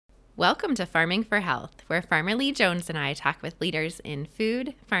Welcome to Farming for Health, where Farmer Lee Jones and I talk with leaders in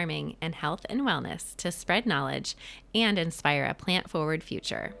food, farming, and health and wellness to spread knowledge and inspire a plant-forward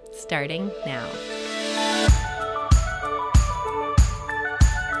future, starting now.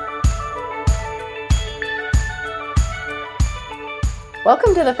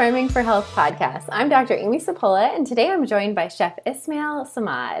 Welcome to the Farming for Health podcast. I'm Dr. Amy Sapola, and today I'm joined by Chef Ismail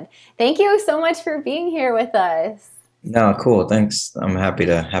Samad. Thank you so much for being here with us. No, cool. Thanks. I'm happy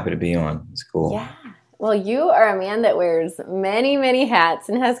to be on. It's cool. Yeah. Well, you are a man that wears many, many hats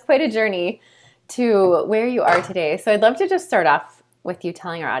and has quite a journey to where you are today. So I'd love to just start off with you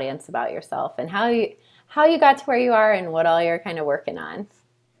telling our audience about yourself and how you got to where you are and what all you're kind of working on.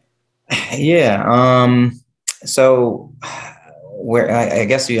 Yeah. So where I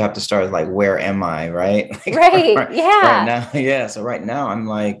guess you have to start like, where am I, right? Right. Yeah. Right now. Yeah. So right now I'm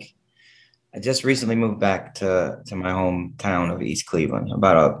like, I just recently moved back to my hometown of East Cleveland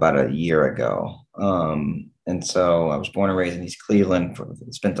about a year ago. And so I was born and raised in East Cleveland.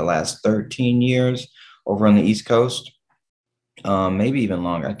 Spent the last 13 years over on the East Coast, maybe even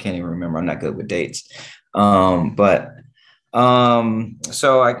longer. I can't even remember. I'm not good with dates. So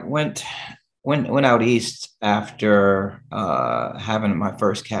I went out east after having my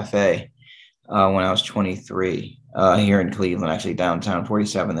first cafe when I was 23. Here in Cleveland, actually downtown,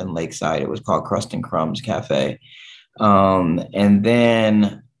 47th and Lakeside. It was called Crust and Crumbs Cafe. And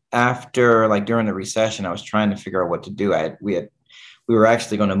then after, like during the recession, I was trying to figure out what to do. We were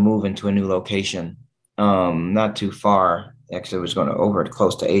actually going to move into a new location, not too far. Actually, it was going to over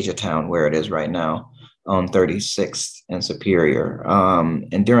close to Asia Town, where it is right now, on 36th and Superior.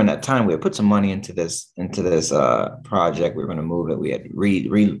 And during that time, we had put some money into this project. We were going to move it. We had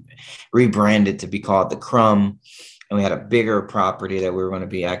rebranded to be called the Crumb, and we had a bigger property that we were going to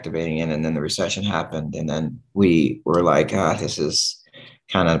be activating in. And then the recession happened, and then we were like, this is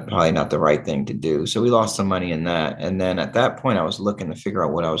kind of probably not the right thing to do. So we lost some money in that. And then at that point, I was looking to figure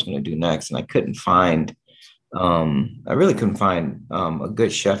out what I was going to do next, and I really couldn't find a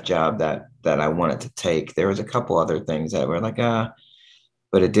good chef job that I wanted to take. There was a couple other things that were like,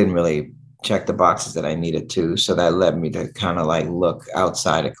 but it didn't really check the boxes that I needed to. So that led me to kind of like look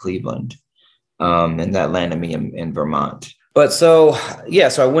outside of Cleveland. And that landed me in Vermont. But so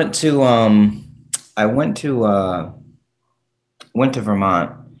I went to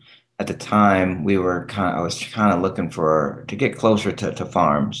Vermont. At the time, I was kind of looking to get closer to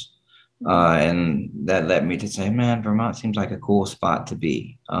farms. And that led me to say, man, Vermont seems like a cool spot to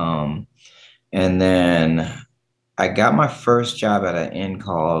be. And then I got my first job at an inn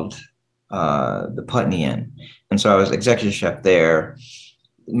called the Putney Inn. And so I was executive chef there,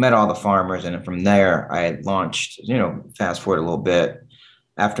 met all the farmers. And then from there, I had launched, fast forward a little bit.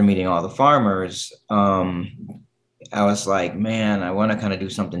 After meeting all the farmers, I was like, man, I want to kind of do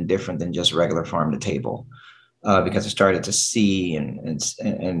something different than just regular farm to table. Because I started to see and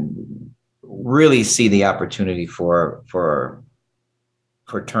really see the opportunity for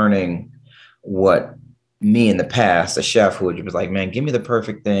turning what me in the past, a chef who was like, man, give me the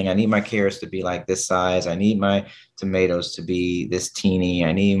perfect thing. I need my carrots to be like this size. I need my tomatoes to be this teeny.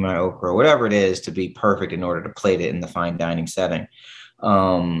 I need my okra, whatever it is, to be perfect in order to plate it in the fine dining setting.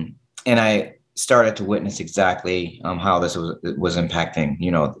 And I started to witness exactly how this was impacting,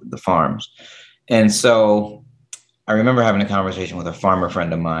 the farms. And so I remember having a conversation with a farmer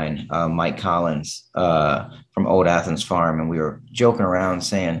friend of mine, Mike Collins, from Old Athens Farm, and we were joking around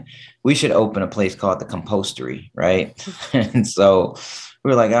saying we should open a place called the Compostery, right? And so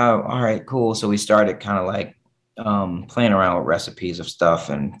we were like, oh, all right, cool. So we started kind of like playing around with recipes of stuff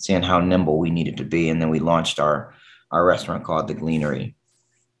and seeing how nimble we needed to be. And then we launched our restaurant called The Gleanery,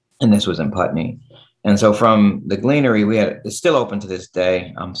 and this was in Putney. And so from the Gleanery, it's still open to this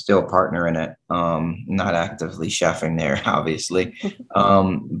day. I'm still a partner in it, not actively chefing there, obviously.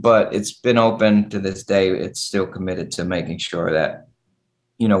 But it's been open to this day. It's still committed to making sure that,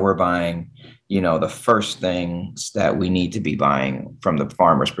 we're buying, the first things that we need to be buying from the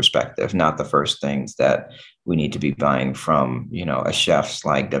farmer's perspective, not the first things that we need to be buying from, a chef's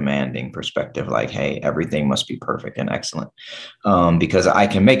like demanding perspective, like, hey, everything must be perfect and excellent. Because I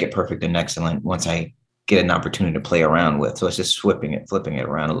can make it perfect and excellent once I get an opportunity to play around with. So it's just flipping it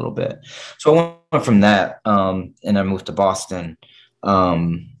around a little bit. So I went from that, and I moved to Boston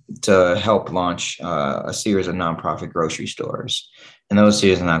to help launch a series of nonprofit grocery stores. And those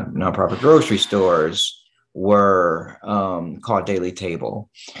series of nonprofit grocery stores were called Daily Table.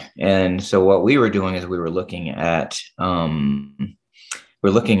 And so what we were doing is we were looking at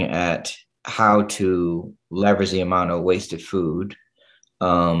how to leverage the amount of wasted food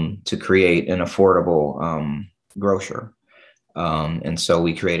to create an affordable grocer. And so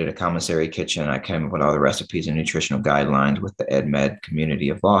we created a commissary kitchen. I came up with all the recipes and nutritional guidelines with the EdMed community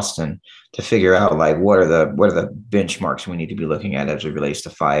of Boston to figure out like what are the benchmarks we need to be looking at as it relates to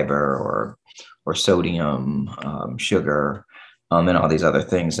fiber or sodium, sugar, and all these other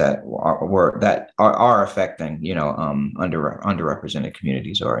things that are affecting underrepresented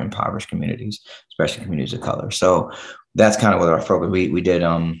communities or impoverished communities, especially communities of color. So that's kind of what our focus. We did.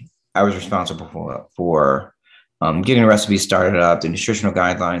 I was responsible for getting recipes started up, the nutritional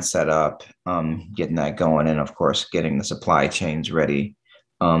guidelines set up, getting that going, and of course, getting the supply chains ready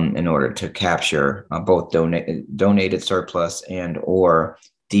in order to capture both donated surplus and or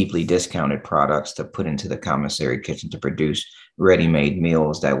deeply discounted products to put into the commissary kitchen to produce ready-made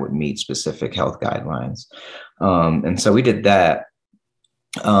meals that would meet specific health guidelines. And so we did that.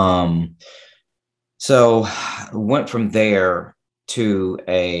 So went from there to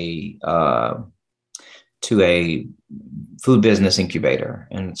a food business incubator.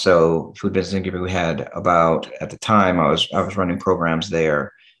 And so food business incubator, we had about, at the time I was running programs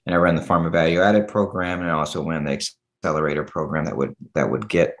there, and I ran the Pharma Value Added program, and I also ran the accelerator program that would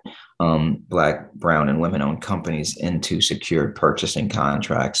get Black, brown, and women-owned companies into secured purchasing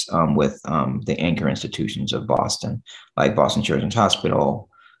contracts with the anchor institutions of Boston, like Boston Children's Hospital,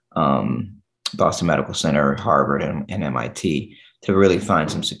 Boston Medical Center, Harvard, and MIT, to really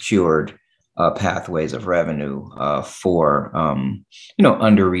find some secured pathways of revenue for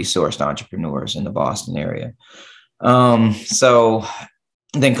under-resourced entrepreneurs in the Boston area. So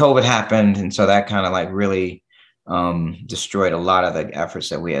then COVID happened, and so that kind of like really destroyed a lot of the efforts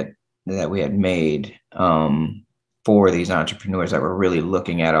that we had made for these entrepreneurs that were really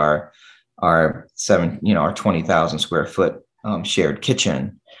looking at our 20,000 square foot shared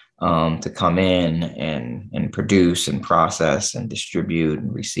kitchen to come in and produce and process and distribute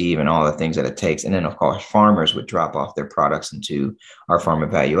and receive and all the things that it takes. And then, of course, farmers would drop off their products into our Pharma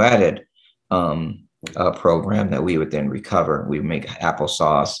Value Added program that we would then recover. We would make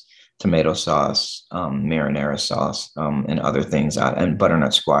applesauce, tomato sauce, marinara sauce, and other things, and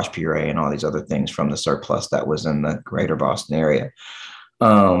butternut squash puree and all these other things from the surplus that was in the greater Boston area.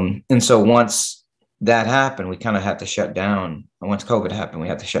 And so once that happened, we kind of had to shut down. And once COVID happened, we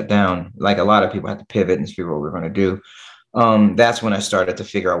had to shut down. Like a lot of people had to pivot and figure what we were going to do. That's when I started to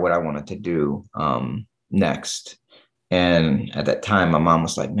figure out what I wanted to do next. And at that time, my mom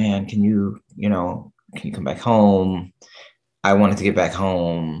was like, "Man, can you come back home?" I wanted to get back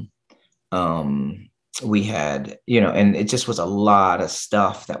home. We had, and it just was a lot of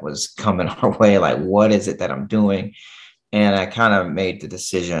stuff that was coming our way. Like, what is it that I'm doing? And I kind of made the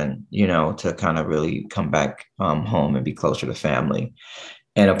decision, to kind of really come back home and be closer to family.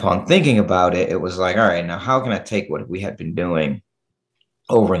 And upon thinking about it, it was like, all right, now how can I take what we had been doing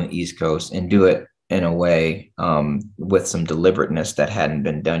over in the East Coast and do it in a way with some deliberateness that hadn't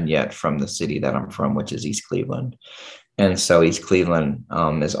been done yet from the city that I'm from, which is East Cleveland. And so East Cleveland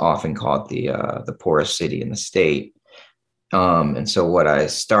is often called the poorest city in the state. And so what I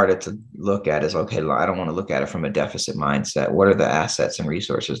started to look at is, okay, I don't want to look at it from a deficit mindset. What are the assets and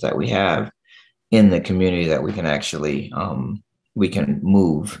resources that we have in the community that we can actually, we can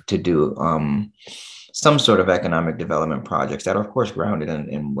move to do some sort of economic development projects that are, of course, grounded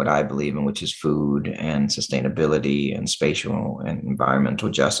in what I believe in, which is food and sustainability and spatial and environmental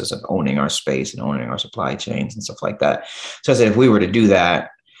justice, of owning our space and owning our supply chains and stuff like that. So I said, if we were to do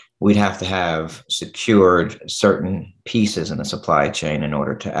that, we'd have to have secured certain pieces in the supply chain in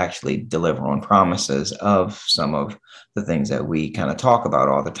order to actually deliver on promises of some of the things that we kind of talk about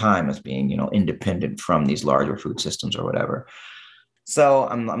all the time as being, independent from these larger food systems or whatever. So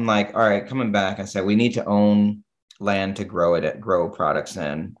I'm like, all right, coming back, I said, we need to own land to grow products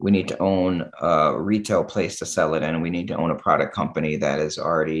in. We need to own a retail place to sell it in. We need to own a product company that is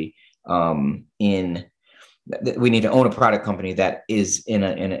already we need to own a product company that is in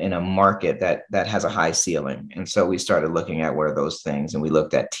a market that has a high ceiling. And so we started looking at what are those things. And we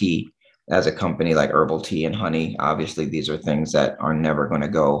looked at tea as a company, like herbal tea and honey. Obviously, these are things that are never going to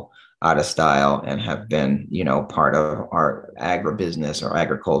go out of style and have been, part of our agribusiness or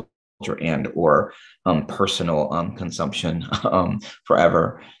agriculture and or personal consumption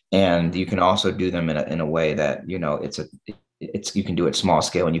forever. And you can also do them in a way that, you can do it small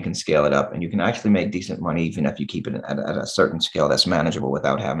scale and you can scale it up and you can actually make decent money even if you keep it at a certain scale that's manageable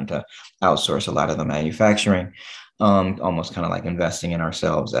without having to outsource a lot of the manufacturing. Almost kind of like investing in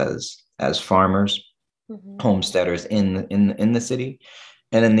ourselves as farmers, homesteaders in the city.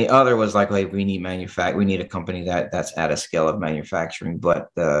 And then the other was like, we need a company that's at a scale of manufacturing, but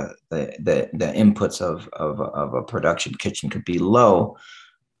the inputs of a production kitchen could be low,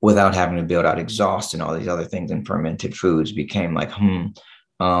 without having to build out exhaust and all these other things. And fermented foods became like,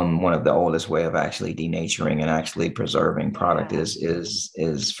 one of the oldest way of actually denaturing and actually preserving product Yeah.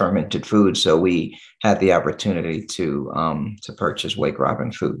 is fermented food. So we had the opportunity to purchase Wake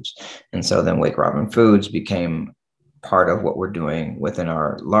Robin Foods, and so then Wake Robin Foods became part of what we're doing within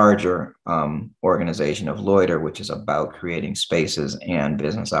our larger organization of Loiter, which is about creating spaces and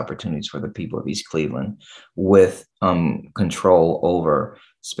business opportunities for the people of East Cleveland with control over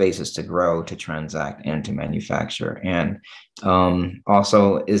spaces to grow, to transact, and to manufacture. And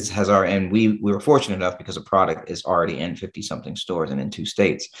also has our, and we were fortunate enough because the product is already in 50 something stores and in 2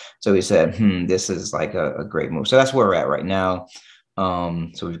 states. So we said, this is like a great move. So that's where we're at right now.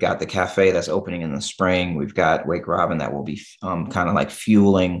 So we've got the cafe that's opening in the spring. We've got Wake Robin that will be kind of like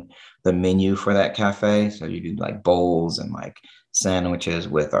fueling the menu for that cafe. So you do like bowls and like sandwiches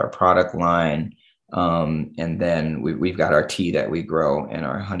with our product line. And then we've got our tea that we grow and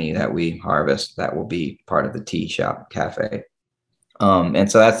our honey that we harvest that will be part of the tea shop cafe.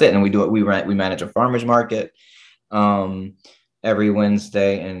 And so that's it. And we manage a farmer's market every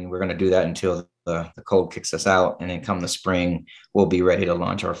Wednesday, and we're going to do that until the cold kicks us out. And then come the spring, we'll be ready to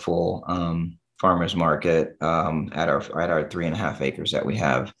launch our full farmers market at our 3.5 acres that we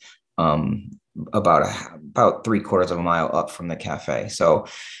have about 3/4 of a mile up from the cafe. So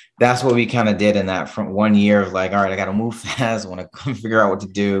that's what we kind of did in that from 1 year of like, all right, I got to move fast. I want to figure out what to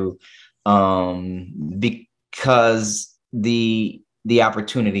do because the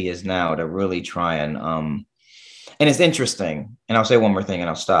opportunity is now to really try and it's interesting. And I'll say one more thing and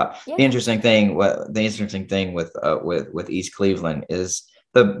I'll stop. Yeah. The interesting thing with East Cleveland is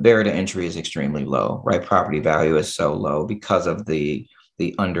the barrier to entry is extremely low, right? Property value is so low because of the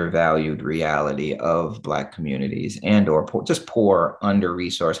undervalued reality of Black communities and or just poor,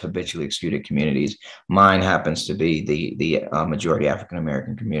 under-resourced, habitually excluded communities. Mine happens to be the majority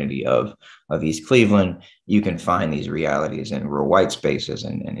African-American community of East Cleveland. You can find these realities in rural white spaces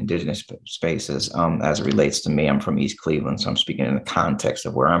and indigenous spaces. As it relates to me, I'm from East Cleveland, so I'm speaking in the context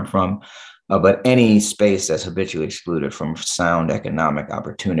of where I'm from. But any space that's habitually excluded from sound economic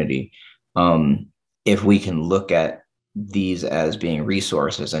opportunity, if we can look at these as being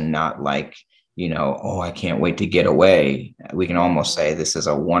resources and not like, oh, I can't wait to get away. We can almost say this is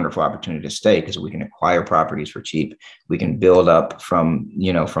a wonderful opportunity to stay because we can acquire properties for cheap. We can build up from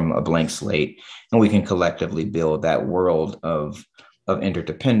a blank slate, and we can collectively build that world of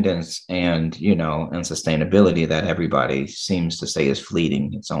interdependence and sustainability that everybody seems to say is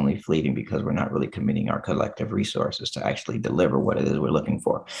fleeting. It's only fleeting because we're not really committing our collective resources to actually deliver what it is we're looking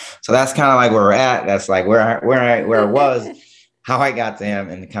for. So that's kind of like where we're at. That's like where I was, how I got to him,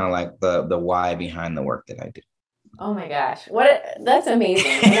 and kind of like the why behind the work that I do. Oh my gosh, that's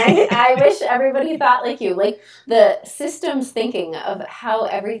amazing. And I wish everybody thought like you, like the systems thinking of how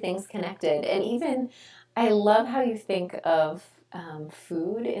everything's connected. And even I love how you think of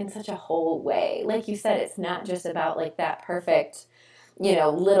food in such a whole way. Like you said, it's not just about like that perfect,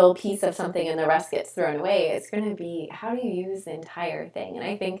 little piece of something and the rest gets thrown away. It's going to be how do you use the entire thing? And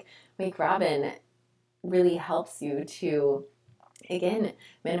I think Wake Robin really helps you to, again,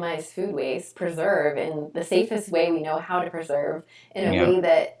 minimize food waste, preserve in the safest way we know how to preserve in a way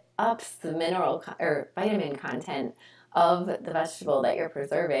that ups the mineral or vitamin content of the vegetable that you're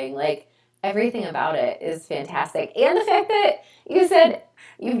preserving. Like everything about it is fantastic. And the fact that you said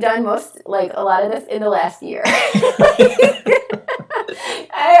you've done like a lot of this in the last year.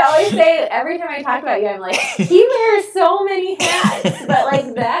 I always say every time I talk about you, I'm like, he wears so many hats, but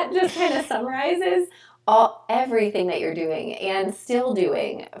like that just kind of summarizes everything that you're doing and still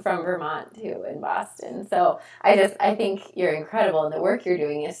doing from Vermont to in Boston. So I think you're incredible, and the work you're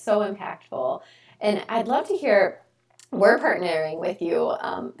doing is so impactful. And I'd love to hear, we're partnering with you.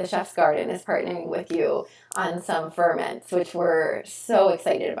 The Chef's Garden is partnering with you on some ferments, which we're so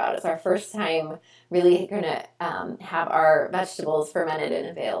excited about. It's our first time really going to have our vegetables fermented and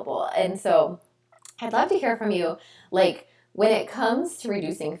available. And so I'd love to hear from you, like, when it comes to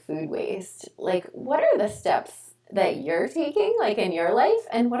reducing food waste, like what are the steps that you're taking like in your life,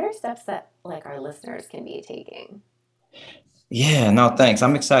 and what are steps that like our listeners can be taking? Yeah, no, thanks.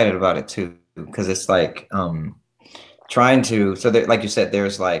 I'm excited about it too, because it's like trying to, so that, like you said,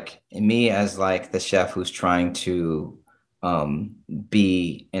 there's like me as like the chef who's trying to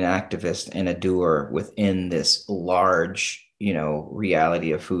be an activist and a doer within this large,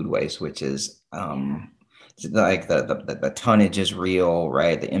 reality of food waste, which is like the tonnage is real,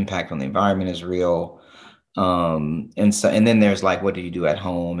 right? The impact on the environment is real. And then there's like, what do you do at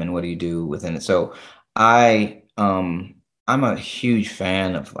home and what do you do within it? So I I'm a huge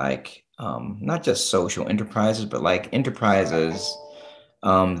fan of like not just social enterprises, but like enterprises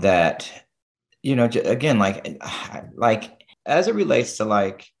that, again, like as it relates to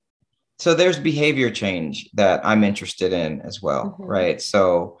like, so there's behavior change that I'm interested in as well, Mm-hmm. right?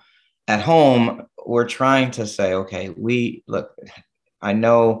 So at home, we're trying to say, okay, we look, I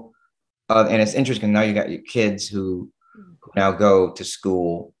know, and it's interesting now you got your kids who now go to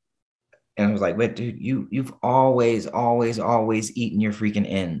school. And I was like, wait, dude, you've always eaten your freaking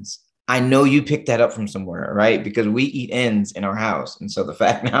ends. I know you picked that up from somewhere, right? Because we eat ends in our house. And so the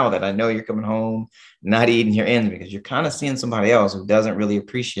fact now that I know you're coming home not eating your ends because you're kind of seeing somebody else who doesn't really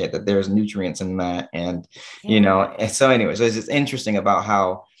appreciate that there's nutrients in that. And Yeah. and so anyway, so it's just interesting about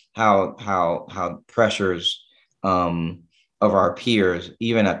how pressures of our peers,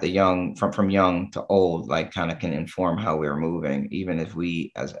 even at the young, from young to old, like kind of can inform how we're moving, even if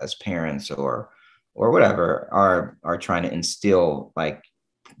we as parents or whatever are trying to instill like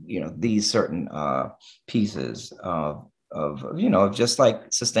these certain pieces of just like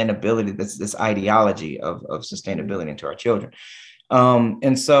sustainability, this ideology of Mm-hmm. sustainability into our children.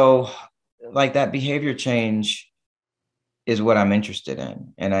 And so like that behavior change is what I'm interested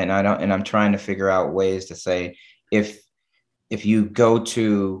in, and I don't, and I'm trying to figure out ways to say, if you go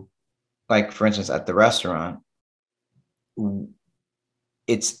to, like for instance at the restaurant,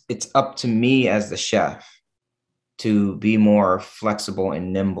 it's up to me as the chef to be more flexible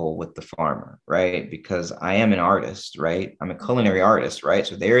and nimble with the farmer, right? Because I am an artist, right? I'm a culinary Mm-hmm. artist, right?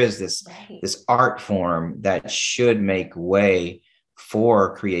 So there is this Right. this art form that should make way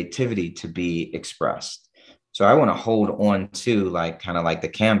for creativity to be expressed. So I want to hold on to like kind of like the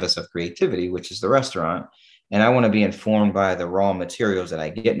canvas of creativity, which is the restaurant. And I want to be informed by the raw materials that I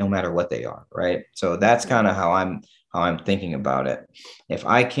get, no matter what they are, right? So that's kind Mm-hmm. of how I'm thinking about it. If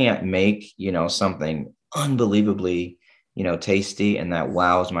I can't make, something unbelievably, tasty and that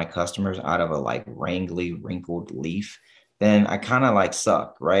wows my customers out of a like wrangly wrinkled leaf, then I kind of like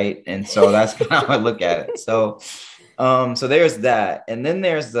suck, right? And so that's kind of how I look at it. So there's that. And then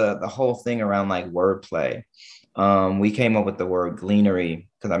there's the whole thing around like wordplay. We came up with the word gleanery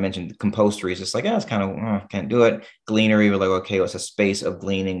because I mentioned compostery is just like, it's kind of, can't do it. Gleanery, we're like, okay, well, it's a space of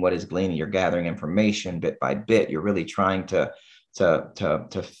gleaning. What is gleaning? You're gathering information bit by bit. You're really trying to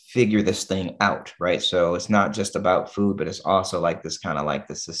figure this thing out, right? So it's not just about food, but it's also like this kind of like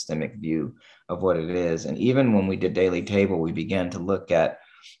the systemic view of what it is. And even when we did Daily Table, we began to look at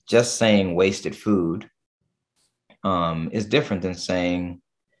just saying wasted food is different than saying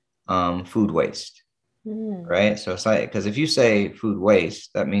food waste, Mm. right? So it's like, because if you say food waste,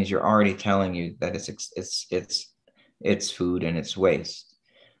 that means you're already telling you that it's food and it's waste.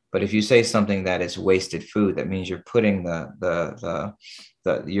 But if you say something that is wasted food, that means you're putting the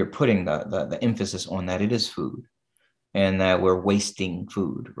emphasis on that it is food and that we're wasting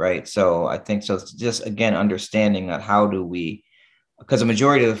food, right? So I think so. It's just again understanding that how do we, because the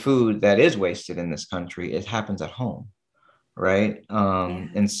majority of the food that is wasted in this country, it happens at home, right? Yeah.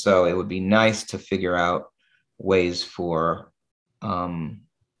 And so it would be nice to figure out ways um,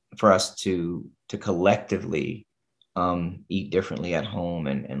 for us to collectively eat differently at home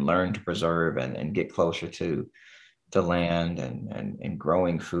and learn to preserve and get closer to land and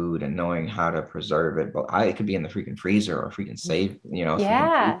growing food and knowing how to preserve it. But it could be in the freaking freezer or freaking save, freaking food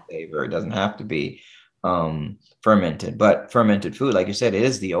Yeah. saver. It doesn't have to be fermented, but fermented food, like you said, it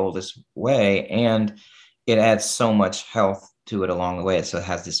is the oldest way, and it adds so much health to it along the way. So it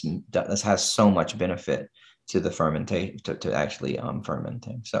has this has so much benefit to the fermentation to actually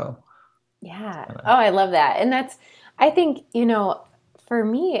fermenting. So Yeah. uh, Oh, I love that. And that's, I think, for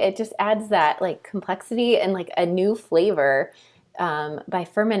me, it just adds that like complexity and like a new flavor by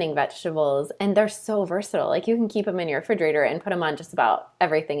fermenting vegetables. And they're so versatile. Like you can keep them in your refrigerator and put them on just about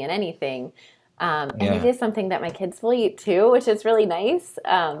everything and anything. And it yeah, is something that my kids will eat too, which is really nice. They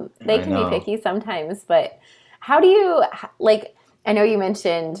I can be know. picky sometimes, but how do you, like, I know you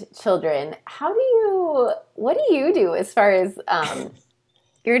mentioned children. What do you do as far as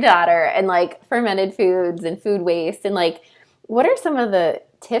your daughter and like fermented foods and food waste and like what are some of the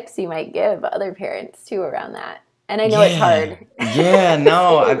tips you might give other parents too around that? And I know it's Yeah, hard. yeah,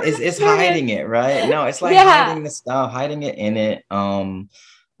 no, Speaking from it's experience. hiding it, right? No, it's like Yeah. hiding the stuff, hiding it in it.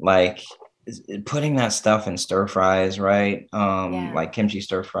 Like putting that stuff in stir fries, right? Yeah. Like kimchi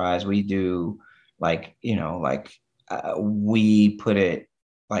stir fries. We do like, we put it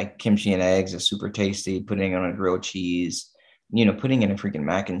like kimchi and eggs is super tasty, putting it on a grilled cheese, putting it in freaking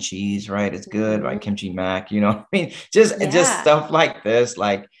mac and cheese, right? It's good, like Hmm. kimchi mac, what I mean? Just Yeah. stuff like this,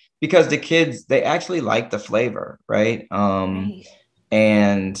 like because the kids they actually like the flavor, right? Right.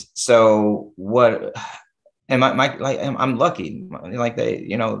 And so what and my like I'm lucky. Like they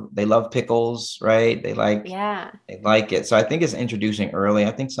love pickles, right? Yeah. They like it. So I think it's introducing early.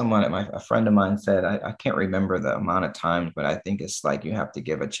 I think a friend of mine said, I can't remember the amount of times, but I think it's like you have to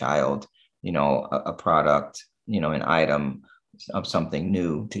give a child, a product, an item of something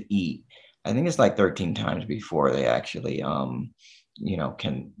new to eat. I think it's like 13 times before they actually can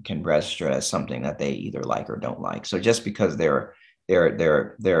register as something that they either like or don't like. So just because they're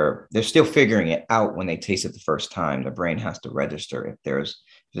still figuring it out when they taste it the first time, the brain has to register if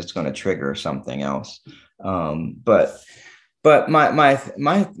it's going to trigger something else. But my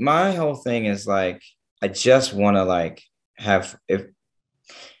whole thing is like, I just want to like have, if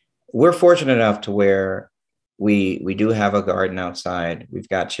we're fortunate enough to where we do have a garden outside, we've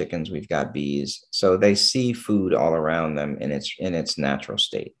got chickens, we've got bees, so they see food all around them in its natural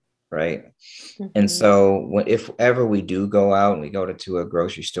state, right? And Hmm. so if ever we do go out and we go to a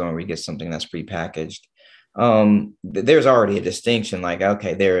grocery store and we get something that's prepackaged, there's already a distinction. Like,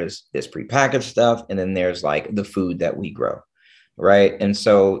 okay, there's this prepackaged stuff, and then there's like the food that we grow, right? And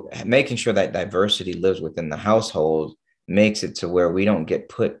so making sure that diversity lives within the household makes it to where we don't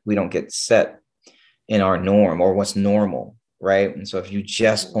get set in our norm or what's normal, right? And so if you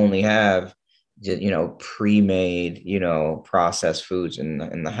just only have pre-made, processed foods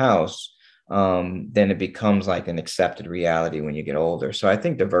in the house, then it becomes like an accepted reality when you get older. So I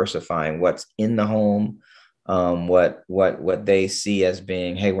think diversifying what's in the home, what they see as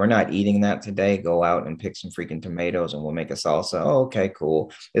being, hey, we're not eating that today, go out and pick some freaking tomatoes and we'll make a salsa. Oh, okay,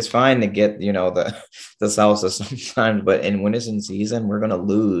 cool. It's fine to get the salsa sometimes, but when it's in season, we're going to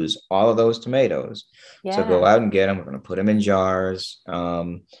lose all of those tomatoes. So go Yeah. out and get them. We're going to put them in jars,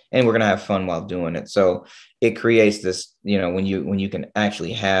 and we're going to have fun while doing it. So it creates this, when you can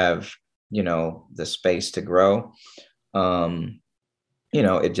actually have the space to grow,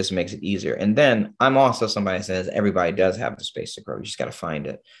 it just makes it easier. And then I'm also somebody that says everybody does have the space to grow. You just got to find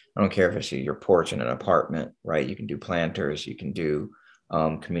it. I don't care if it's your porch in an apartment, right? You can do planters, you can do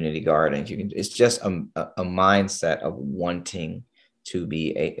community gardens. It's just a mindset of wanting to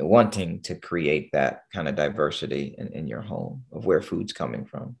create that kind of diversity in your home of where food's coming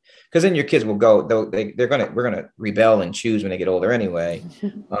from. Because then your kids will go, we're gonna rebel and choose when they get older anyway.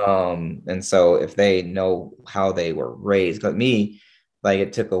 And so if they know how they were raised, like me, like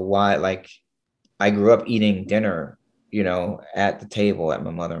it took a while. Like I grew up eating dinner, at the table at my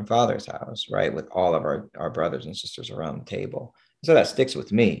mother and father's house, right, with all of our brothers and sisters around the table. So that sticks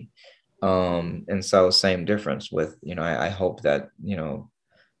with me. And so same difference with, I hope that,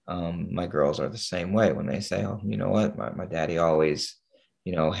 my girls are the same way when they say, oh, you know what, my daddy always,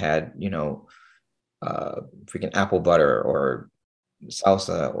 had, freaking apple butter or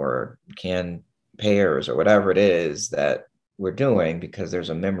salsa or canned pears or whatever it is that we're doing, because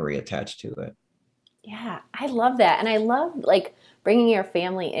there's a memory attached to it. Yeah, I love that. And I love like bringing your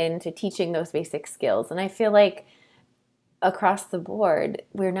family into teaching those basic skills. And I feel like across the board,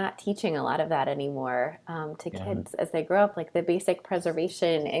 we're not teaching a lot of that anymore to Yeah. kids as they grow up, like the basic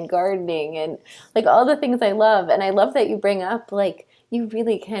preservation and gardening and like all the things I love. And I love that you bring up like you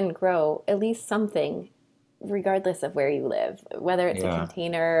really can grow at least something regardless of where you live, whether it's a Yeah.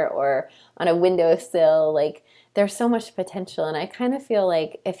 container or on a windowsill. Like there's so much potential. And I kind of feel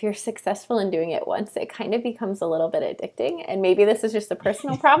like if you're successful in doing it once, it kind of becomes a little bit addicting. And maybe this is just a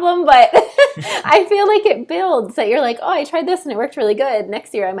personal problem, but I feel like it builds that you're like, oh, I tried this and it worked really good.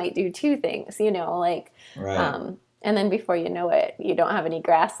 Next year I might do two things, like, Right. and then before you know it, you don't have any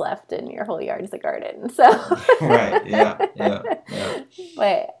grass left and your whole yard is a garden. So, Right. Yeah. Yeah. Yeah.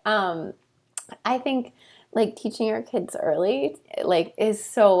 but I think like teaching our kids early like is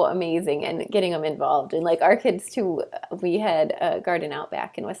so amazing and getting them involved and like our kids too. We had a garden out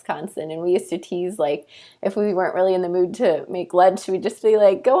back in Wisconsin and we used to tease like if we weren't really in the mood to make lunch we'd just be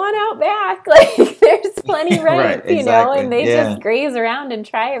like go on out back like there's plenty Right. ripe, and Exactly. they Yeah. just graze around and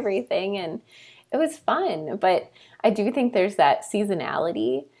try everything and it was fun. But I do think there's that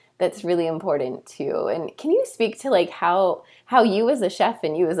seasonality that's really important too. And can you speak to like how you as a chef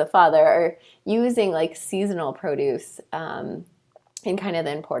and you as a father are using like seasonal produce and kind of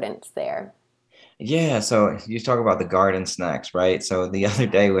the importance there? Yeah. So you talk about the garden snacks, right? So the other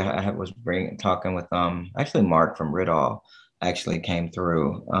day I was talking with actually Mark from Ridall actually came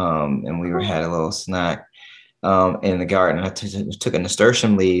through, and we had Cool. a little snack in the garden. I took a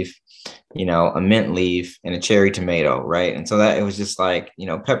nasturtium leaf, a mint leaf and a cherry tomato, right? And so that it was just like,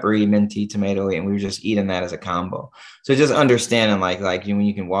 peppery, minty, tomatoey, and we were just eating that as a combo. So just understanding when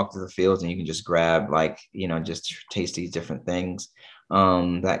you can walk through the fields and you can just grab just taste these different things.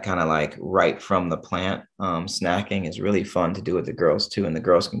 that kind of like right from the plant snacking is really fun to do with the girls too. And the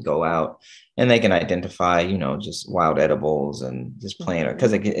girls can go out and they can identify, just wild edibles and just playing it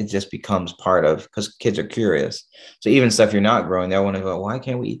because it just becomes part of, because kids are curious. So even stuff you're not growing, they'll want to go, why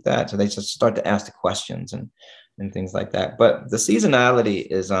can't we eat that? So they just start to ask the questions and things like that. But the seasonality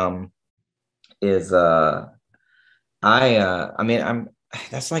is I mean,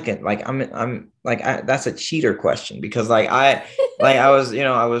 that's like I'm like that's a cheater question because I was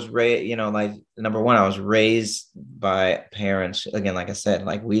I was raised like number one I was raised by parents again, like I said,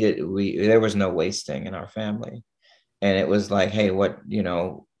 like we there was no wasting in our family, and it was like, hey, what,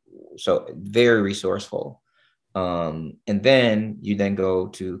 so very resourceful. And then you then go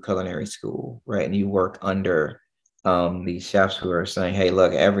to culinary school, right? And you work under these chefs who are saying, hey,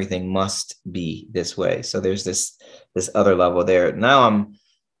 look, everything must be this way. So there's this other level there. Now I'm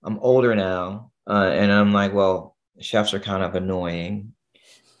older now, and I'm like, well, chefs are kind of annoying.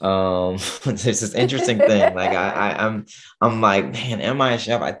 There's this interesting thing. Like I'm like, man, am I a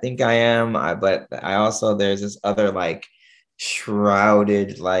chef? I think I am. But I also, there's this other like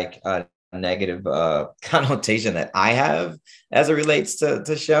shrouded like negative connotation that I have as it relates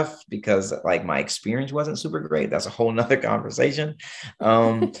to chef, because like my experience wasn't super great. That's a whole nother conversation.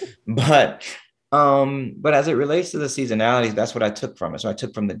 Um, but but as it relates to the seasonalities, that's what I took from it. So I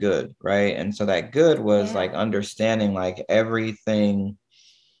took from the good, right? And so that good was like understanding like everything,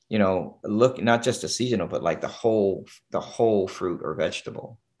 look, not just the seasonal, but like the whole fruit or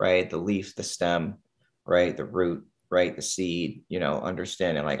vegetable, right? The leaf, the stem, right? The root, right? The seed,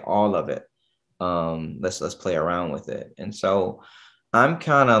 understanding like all of it. Let's play around with it. And so I'm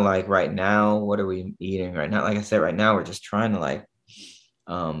kind of like right now, what are we eating right now? Like I said, right now we're just trying to like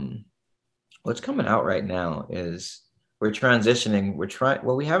um what's coming out right now is we're transitioning. We're trying,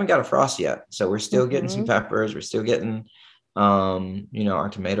 well, we haven't got a frost yet. So we're still getting some peppers. We're still getting, our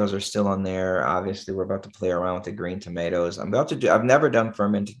tomatoes are still on there. Obviously, we're about to play around with the green tomatoes. I've never done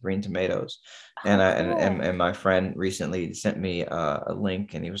fermented green tomatoes. And and my friend recently sent me a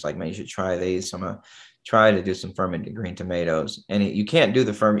link and he was like, man, you should try these. So I'm going to try to do some fermented green tomatoes. And you can't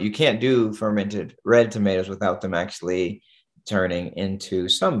do fermented red tomatoes without them actually turning into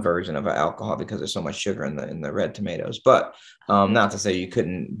some version of an alcohol because there's so much sugar in the red tomatoes. But not to say you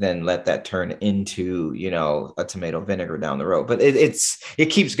couldn't then let that turn into a tomato vinegar down the road. But it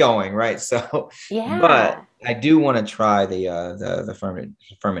keeps going, right? So but I do want to try the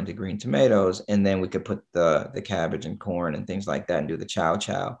fermented green tomatoes, and then we could put the cabbage and corn and things like that and do the chow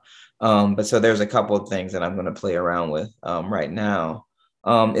chow. But so there's a couple of things that I'm going to play around with right now,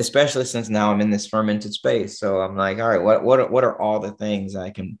 especially since now I'm in this fermented space. So I'm like, all right, what are all the things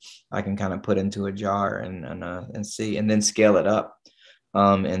I can kind of put into a jar and see, and then scale it up,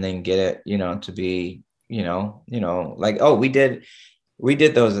 and then get it, to be, like, oh, we did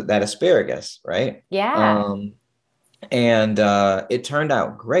that asparagus, right? And it turned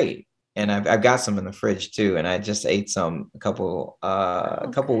out great. And I've got some in the fridge too, and I just ate some a couple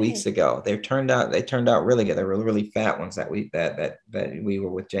weeks ago. They turned out really good. They were really fat ones that we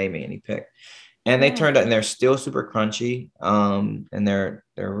were with Jamie and he picked, and they turned out, and they're still super crunchy, and they're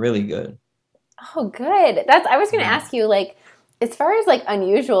really good. Oh, good. I was going to ask you, like, as far as like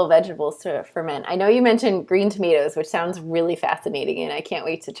unusual vegetables to ferment, I know you mentioned green tomatoes, which sounds really fascinating, and I can't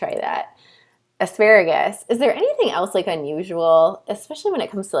wait to try that. Asparagus. Is there anything else like unusual, especially when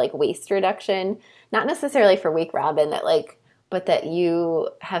it comes to like waste reduction? Not necessarily for Wake Robin but that you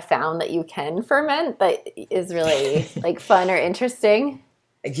have found that you can ferment that is really like fun or interesting?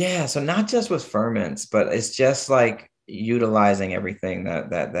 Yeah, so not just with ferments, but it's just like utilizing everything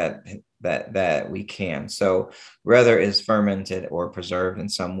that we can. So whether it's fermented or preserved in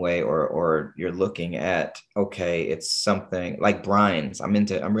some way, or you're looking at, okay, it's something like brines. I'm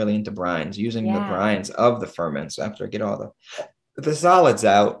really into brines, using the brines of the ferments after I get all the solids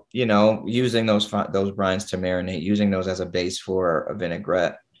out, using those brines to marinate, using those as a base for a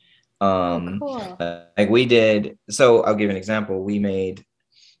vinaigrette. Like we did. So I'll give you an example. We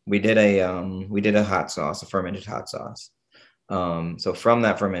did a hot sauce, a fermented hot sauce. So from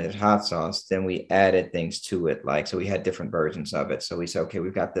that fermented hot sauce, then we added things to it. Like, so we had different versions of it. So we said, okay,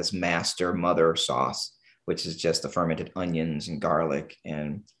 we've got this master mother sauce, which is just the fermented onions and garlic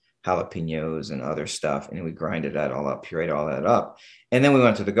and jalapenos and other stuff. And we grinded that all up, pureed all that up. And then we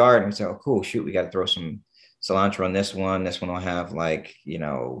went to the garden and we said, oh, cool, shoot, we got to throw some cilantro on this one. This one will have like,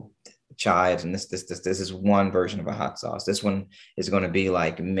 chives, and this is one version of a hot sauce. This one is going to be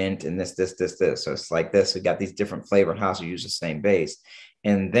like mint and this. So it's like this. We got these different flavored hot sauces. You use the same base,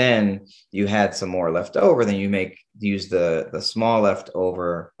 and then you had some more left over. Then you use the small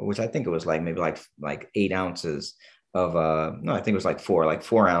leftover, which I think it was like maybe like 8 ounces no, I think it was like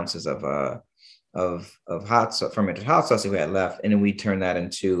 4 ounces of hot sauce, fermented hot sauce that we had left, and then we turned that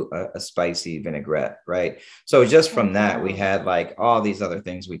into a spicy vinaigrette, right? So just Oh, from that, we wow. had like all these other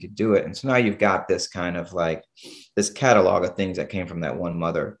things we could do it, and so now you've got this kind of like this catalog of things that came from that one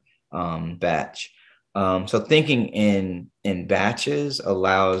mother batch. So thinking in batches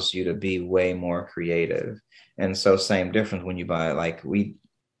allows you to be way more creative, and so same difference when you buy like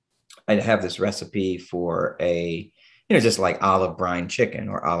I have this recipe for just like olive brine chicken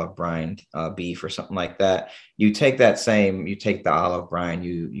or olive brine beef or something like that. You take the olive brine,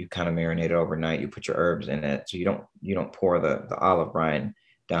 you kind of marinate it overnight. You put your herbs in it, so you don't pour the olive brine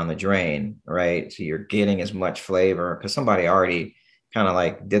down the drain, right? So you're getting as much flavor because somebody already kind of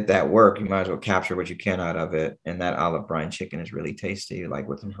like did that work. You might as well capture what you can out of it. And that olive brine chicken is really tasty, like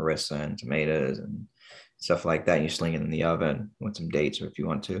with some harissa and tomatoes and stuff like that. You sling it in the oven with some dates if you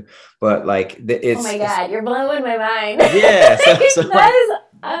want to, but like Oh my it's God, you're blowing my mind. yeah. So like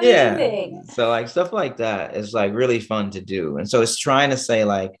That is yeah, amazing. so like stuff like that is like really fun to do, and so it's trying to say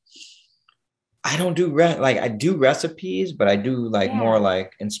like I don't do like I do recipes, but I do like more Yeah.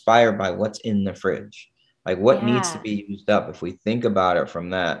 like inspired by what's in the fridge, like what needs to Yeah. be used up. If we think about it from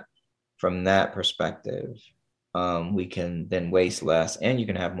that perspective, we can then waste less and you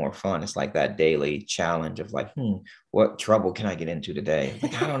can have more fun. It's like that daily challenge of like, what trouble can I get into today?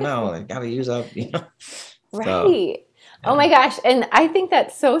 Like, I don't know. I gotta use up, So Right. Oh yeah. my gosh. And I think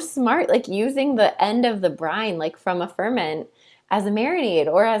that's so smart, like using the end of the brine, like from a ferment as a marinade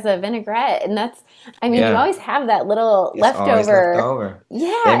or as a vinaigrette. And that's, I mean, you Yeah. always have that little It's always left leftover. over. They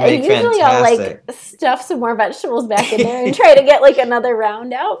Yeah. And make usually I'll like fantastic. stuff some more vegetables back in there and try to get like another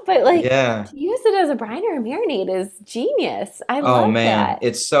round out. But like Yeah. to use it as a brine or a marinade is genius. I Oh love man, that.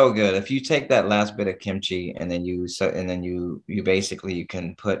 it's so good. If you take that last bit of kimchi and then you basically you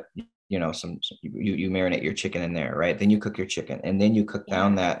can put you marinate your chicken in there, right? Then you cook your chicken and then you cook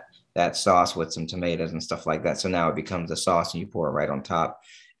down Yeah. that sauce with some tomatoes and stuff like that. So now it becomes a sauce and you pour it right on top.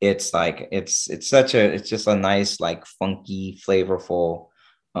 It's like it's just a nice like funky flavorful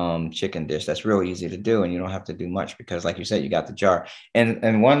chicken dish that's real easy to do, and you don't have to do much because like you said you got the jar.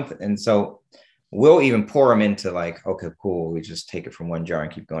 And so we'll even pour them into like, okay, cool. We just take it from one jar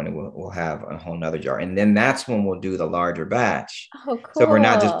and keep going, and we'll have a whole nother jar. And then that's when we'll do the larger batch. Oh, So we're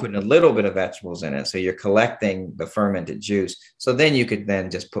not just cool. putting a little bit of vegetables in it. So you're collecting the fermented juice. So then you could then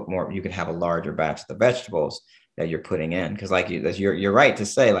just put more, you could have a larger batch of the vegetables that you're putting in. Cause like you're right to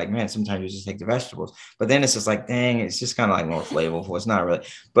say like, man, sometimes you just take the vegetables, but then it's just like, dang, it's just kind of like more flavorful. It's not really,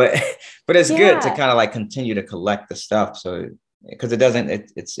 but, but it's good to Yeah. kind of like continue to collect the stuff. So because it doesn't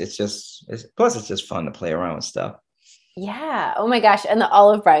plus it's just fun to play around with stuff. Yeah. Oh my gosh. And the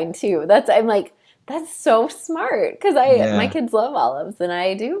olive brine too. I'm like, that's so smart because my Yeah, kids love olives and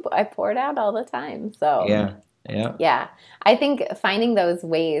I pour it out all the time. So yeah, yeah, yeah, I think finding those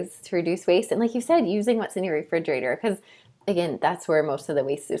ways to reduce waste and like you said, using what's in your refrigerator because again, that's where most of the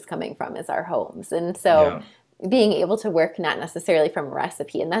waste is coming from is our homes. And so yeah, being able to work not necessarily from a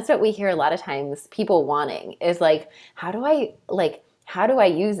recipe. And that's what we hear a lot of times people wanting is like, how do I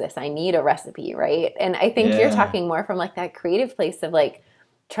use this? I need a recipe, right? And I think you're yeah. talking more from like that creative place of like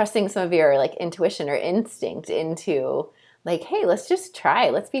trusting some of your like intuition or instinct into like, hey, let's just try.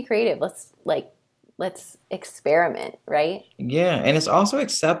 Let's be creative. Let's experiment, right? Yeah, and it's also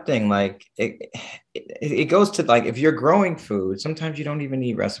accepting like it goes to like if you're growing food, sometimes you don't even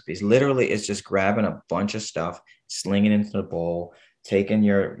need recipes. Literally, it's just grabbing a bunch of stuff, slinging it into the bowl, taking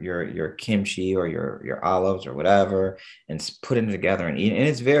your kimchi or your olives or whatever, and putting it together and eating. And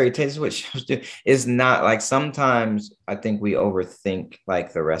it's very tasty. What chefs do is not like sometimes I think we overthink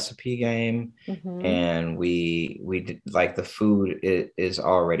like the recipe game, Mm-hmm. and like the food is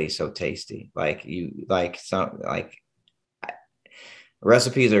already so tasty. Like you like some like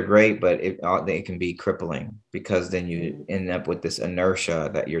recipes are great, but they can be crippling because then you Mm-hmm. end up with this inertia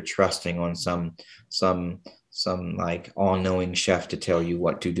that you're trusting on some some like all-knowing chef to tell you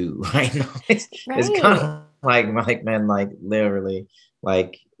what to do. Right now, it's kind Right. of like man, like literally,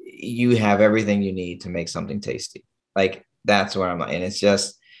 like you have everything you need to make something tasty. Like that's where I'm at, and it's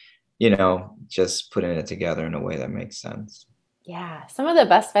just just putting it together in a way that makes sense. Yeah. Some of the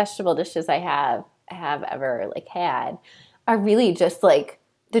best vegetable dishes I have ever like had are really just like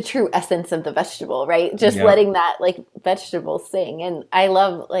the true essence of the vegetable, right? Just Yeah, letting that like vegetable sing. And I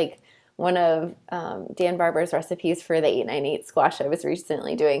love like one of Dan Barber's recipes for the 898 squash I was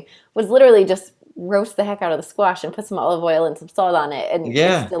recently doing was literally just roast the heck out of the squash and put some olive oil and some salt on it. And it's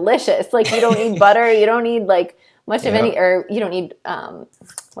yeah, delicious. Like you don't need butter. You don't need like much of yeah, any, or you don't need,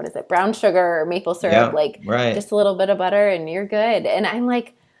 what is it, brown sugar or maple syrup. yeah. Like Right. just a little bit of butter and you're good. And I'm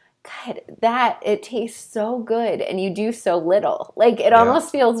like, God, that it tastes so good and you do so little. Like it Yeah.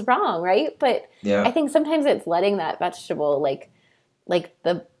 almost feels wrong, right? But I Yeah. think sometimes it's letting that vegetable like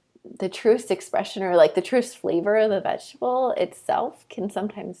the truest expression or like the truest flavor of the vegetable itself can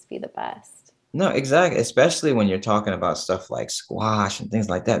sometimes be the best. No, exactly. Especially when you're talking about stuff like squash and things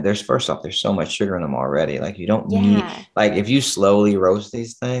like that. There's first off, there's so much sugar in them already. Like you don't need Yeah. like if you slowly roast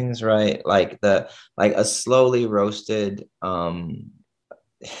these things, right? Like a slowly roasted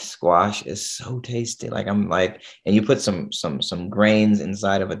squash is so tasty. Like I'm like, and you put some grains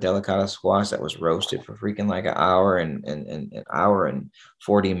inside of a delicata squash that was roasted for freaking like an hour and an hour and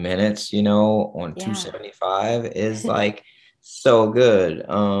 40 minutes, you know, on Yeah. 275 is like so good.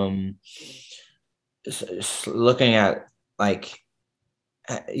 Looking at like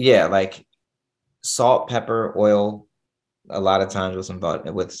yeah, like salt, pepper, oil, a lot of times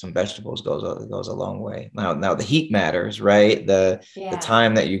with some vegetables goes a long way. Now the heat matters, right? The Yeah.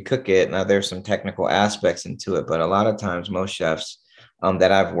 time that you cook it. Now there's some technical aspects into it, but a lot of times most chefs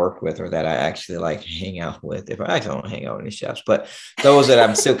that I've worked with or that I actually like hang out with, if I actually don't hang out with any chefs, but those that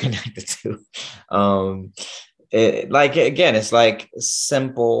I'm still connected to, like again, it's like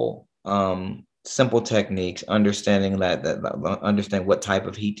simple techniques, understanding that understand what type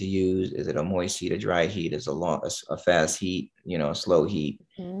of heat to use. Is it a moist heat, a dry heat, is a fast heat, you know, a slow heat.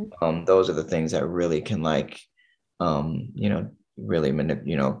 Mhm. Those are the things that really can like you know, really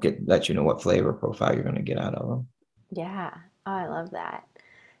let you know what flavor profile you're going to get out of them. Yeah. Oh, I love that.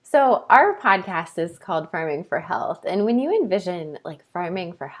 So, our podcast is called Farming for Health. And when you envision like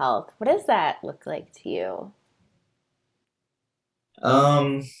farming for health, what does that look like to you?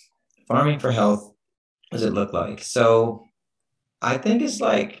 um Farming for health, what does it look like? So I think it's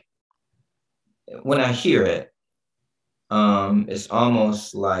like when I hear it, it's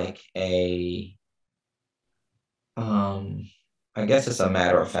almost like a um, I guess it's a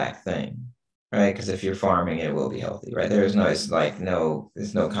matter of fact thing, right? Because if you're farming, it will be healthy, right? There's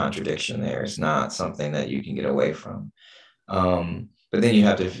no contradiction there. It's not something that you can get away from. But then you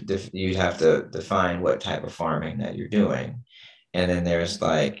have to define what type of farming that you're doing, and then there's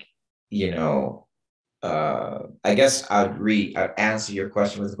like, you know, I guess I'd answer your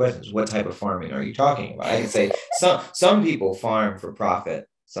question with the questions. What type of farming are you talking about? I can say some people farm for profit.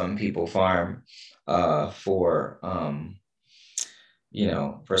 Some people farm for you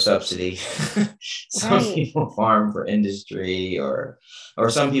know, for subsidy. Some Right. people farm for industry, or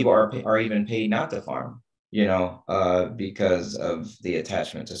some people are even paid not to farm, you know, because of the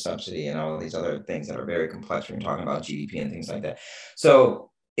attachment to subsidy and all of these other things that are very complex when you're talking about GDP and things like that.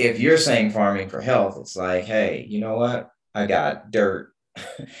 So if you're saying farming for health, it's like, hey, you know what? I got dirt.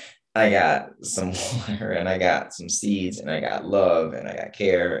 I got some water and I got some seeds and I got love and I got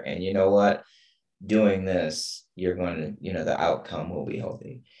care. And you know what? Doing this, you're going to, you know, the outcome will be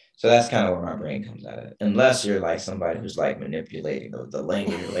healthy. So that's kind of where my brain comes at it. Unless you're like somebody who's like manipulating the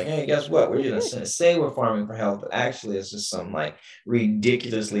language, you're like, hey, guess what? We're just gonna say we're farming for health, but actually it's just some like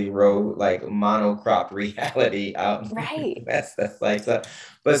ridiculously like monocrop reality out in the Right. West. That's like so,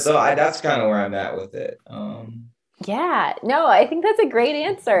 but so I that's kind of where I'm at with it. Yeah, no, I think that's a great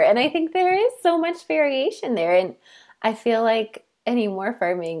answer. And I think there is so much variation there. And I feel like anymore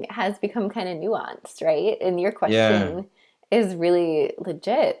farming has become kind of nuanced, right? And your Yeah. question is really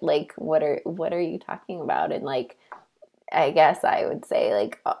legit. Like, what are you talking about? And like, I guess I would say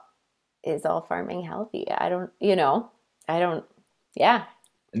like, is all farming healthy? I don't, I don't, yeah,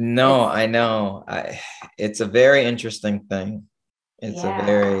 No, it's, I know. It's a very interesting thing. It's a yeah,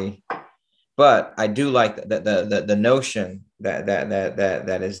 very But I do like the notion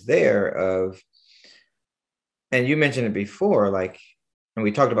that is there of, and you mentioned it before, like, and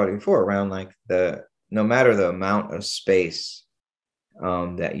we talked about it before around like the no matter the amount of space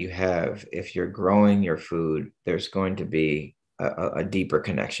that you have, if you're growing your food, there's going to be a deeper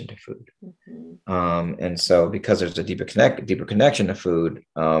connection to food. mhm, And so because there's a deeper connection to food,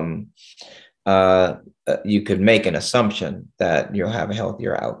 uh, you could make an assumption that you'll have a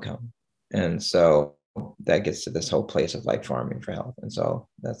healthier outcome. And so that gets to this whole place of like farming for health. And so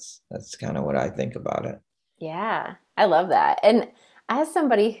that's kind of what I think about it. yeah, I love that. And as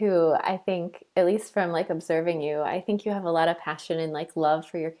somebody who I think, at least from like observing you, I think you have a lot of passion and like love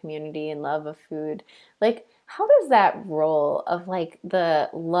for your community and love of food. Like, how does that role of like the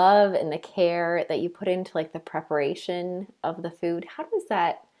love and the care that you put into like the preparation of the food, how does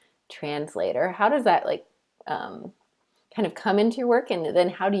that translate, or how does that like um, kind of come into your work? And then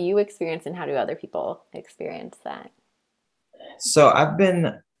how do you experience and how do other people experience that? So I've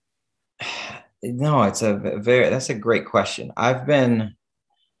been no, it's a very that's a great question. I'm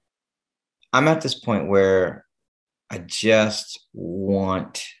at this point where I just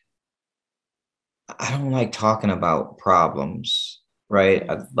want I don't like talking about problems, right?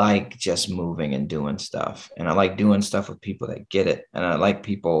 I like just moving and doing stuff. And I like doing stuff with people that get it. And I like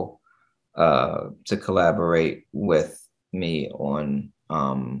people to collaborate with me on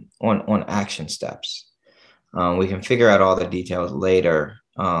action steps. We can figure out all the details later.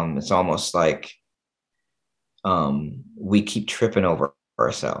 It's almost like we keep tripping over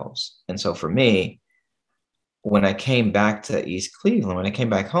ourselves. And so for me, when I came back to East Cleveland, when I came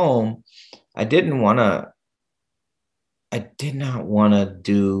back home, I didn't want to I did not want to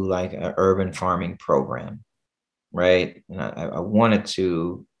do like an urban farming program, right? And I wanted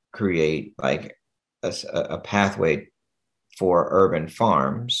to create like a pathway for urban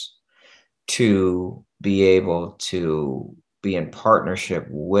farms to be able to be in partnership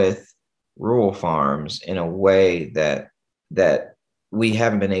with rural farms in a way that we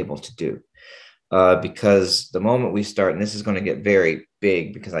haven't been able to do. Because the moment we start, and this is going to get very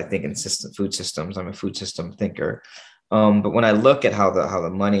big because I think in food systems, I'm a food system thinker. But when I look at how the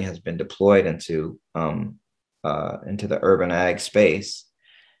money has been deployed into the urban ag space,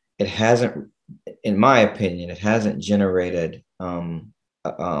 it hasn't, in my opinion, it hasn't generated um,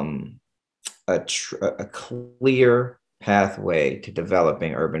 a clear pathway to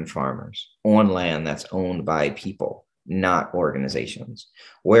developing urban farmers on land that's owned by people, not organizations.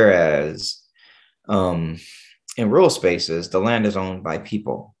 Whereas in rural spaces, the land is owned by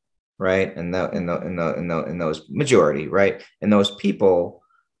people, right? In those majority, right? And those people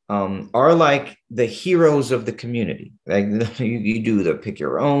are like the heroes of the community. Like you do the pick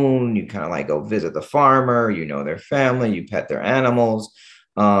your own, you kind of like go visit the farmer, you know their family, you pet their animals.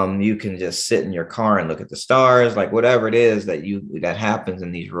 You can just sit in your car and look at the stars, like whatever it is that happens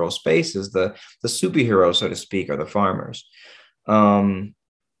in these rural spaces. The superheroes, so to speak, are the farmers. Um,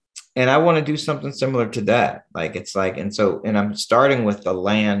 and I want to do something similar to that. Like it's like, and I'm starting with the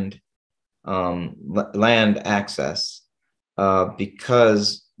land access,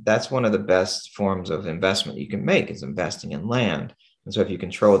 because that's one of the best forms of investment you can make is investing in land. And so if you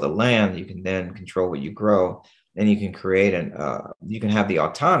control the land, you can then control what you grow, and you can you can have the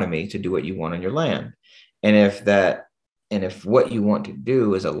autonomy to do what you want on your land. And if what you want to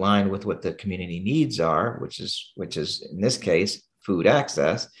do is aligned with what the community needs are, which is in this case food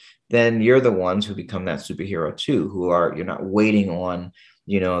access, then you're the ones who become that superhero too, you're not waiting on,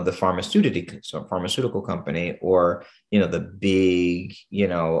 the pharmaceutical company, or, the big,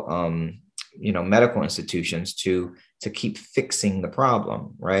 medical institutions to keep fixing the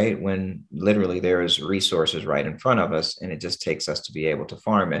problem, right? When literally there's resources right in front of us, and it just takes us to be able to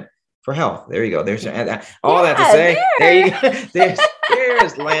farm it for health. There you go. There's all that to say. There you go.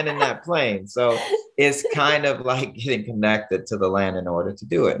 There's landing that plane. So it's kind of like getting connected to the land in order to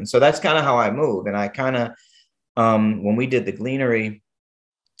do it. And so that's kind of how I move. And I kind of, when we did the Gleanery,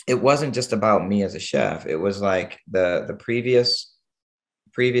 it wasn't just about me as a chef. It was like the previous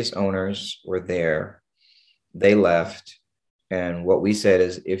owners were there. They left. And what we said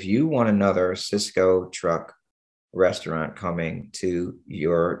is, if you want another Cisco truck restaurant coming to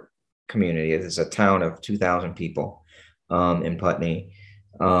your community, it's a town of 2,000 people in Putney,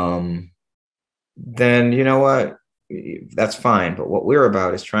 then you know what? That's fine. But what we're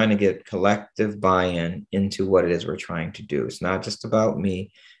about is trying to get collective buy-in into what it is we're trying to do. It's not just about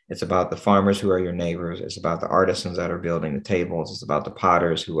me. It's about the farmers who are your neighbors. It's about the artisans that are building the tables. It's about the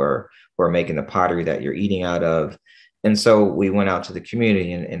potters who are making the pottery that you're eating out of. And so we went out to the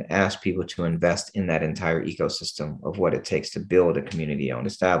community and asked people to invest in that entire ecosystem of what it takes to build a community-owned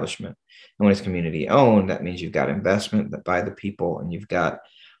establishment. And when it's community-owned, that means you've got investment by the people, and you've got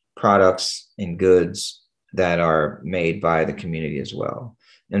products and goods that are made by the community as well.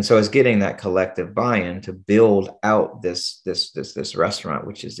 And so it's getting that collective buy-in to build out this restaurant,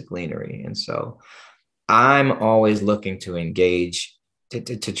 which is the Gleanery. And so I'm always looking to engage,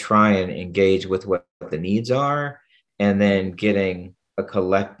 to try and engage with what the needs are, and then getting a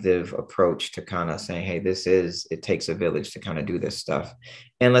collective approach to kind of saying, hey, it takes a village to kind of do this stuff,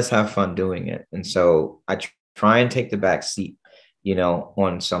 and let's have fun doing it. And so I try and take the back seat,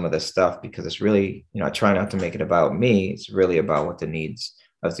 on some of this stuff, because it's really, I try not to make it about me. It's really about what the needs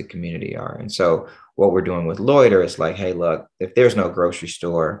of the community are. And so what we're doing with Loiter is like, hey, look, if there's no grocery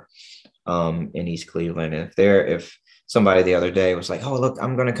store in East Cleveland, and if somebody the other day was like, oh, look,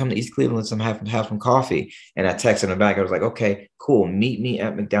 I'm going to come to East Cleveland and have some coffee. And I texted them back. I was like, okay, cool. Meet me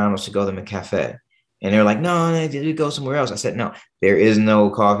at McDonald's to go to the McCafe. And they're like, no, we go somewhere else. I said, no, there is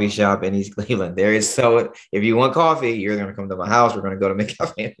no coffee shop in East Cleveland. So if you want coffee, you're going to come to my house. We're going to go to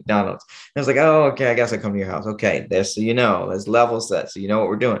McCafe at McDonald's. And I was like, oh, okay, I guess I come to your house. Okay, there's, there's level set. So you know what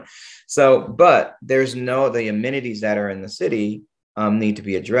we're doing. So, but there's the amenities that are in the city need to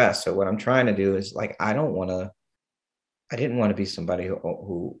be addressed. So what I'm trying to do is like, I didn't want to be somebody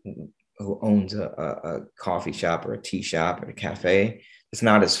who owns a coffee shop or a tea shop or a cafe. It's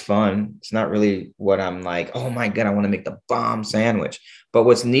not as fun. It's not really what I'm like, oh my God, I want to make the bomb sandwich. But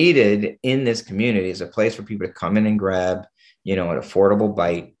what's needed in this community is a place for people to come in and grab, an affordable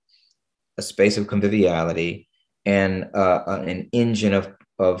bite, a space of conviviality, and an engine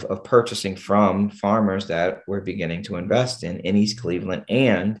of purchasing from farmers that we're beginning to invest in East Cleveland,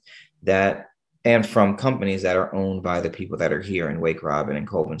 and from companies that are owned by the people that are here in Wake Robin and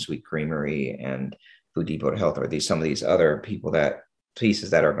Colvin Sweet Creamery and Food Depot to Health, or some of these other pieces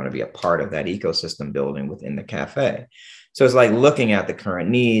that are going to be a part of that ecosystem building within the cafe. So it's like looking at the current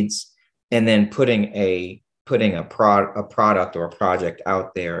needs and then putting a product or a project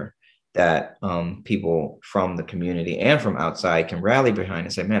out there that people from the community and from outside can rally behind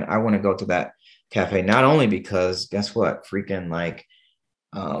and say, man, I want to go to that cafe, not only because guess what, freaking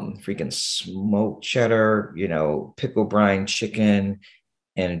smoked cheddar, pickle brine chicken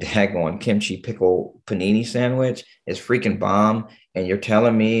and daggone kimchi pickle panini sandwich is freaking bomb. And you're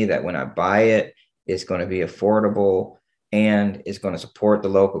telling me that when I buy it, it's going to be affordable and it's going to support the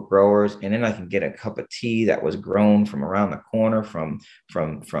local growers. And then I can get a cup of tea that was grown from around the corner from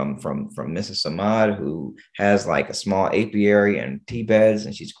Mrs. Samad, who has like a small apiary and tea beds,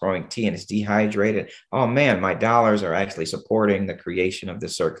 and she's growing tea and it's dehydrated. Oh man, my dollars are actually supporting the creation of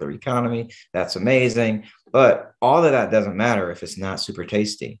this circular economy. That's amazing. But all of that doesn't matter if it's not super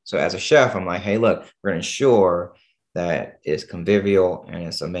tasty. So as a chef, I'm like, hey, look, we're going to ensure that it's convivial and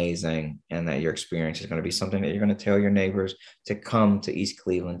it's amazing, and that your experience is going to be something that you're going to tell your neighbors to come to East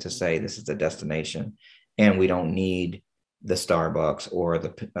Cleveland to say this is the destination. And we don't need the Starbucks or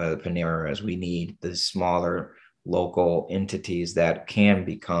the Paneras. We need the smaller local entities that can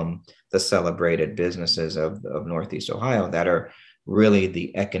become the celebrated businesses of Northeast Ohio, that are really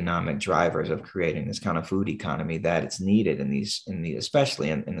the economic drivers of creating this kind of food economy that it's needed especially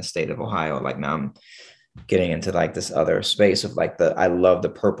in the state of Ohio. Like now I'm getting into like this other space of like I love the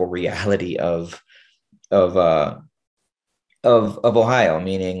purple reality of Ohio,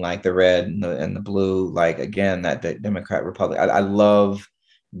 meaning like the red and the blue, like again, that the Democrat Republic. I love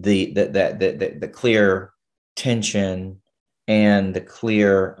the clear tension and the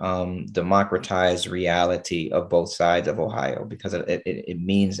clear democratized reality of both sides of Ohio, because it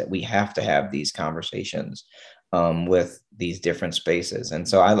means that we have to have these conversations with these different spaces. And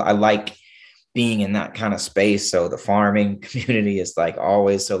so I like being in that kind of space. So the farming community is like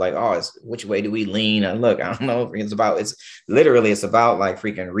always so like, oh, which way do we lean? And look, I don't know. It's about like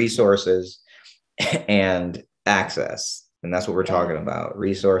freaking resources and access. And that's what we're talking about,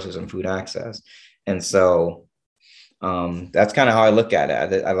 resources and food access. And so that's kind of how I look at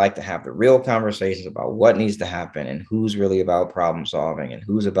it. I like to have the real conversations about what needs to happen and who's really about problem solving and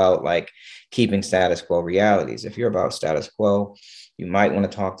who's about like keeping status quo realities. If you're about status quo, you might want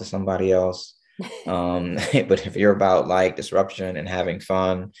to talk to somebody else. But if you're about like disruption and having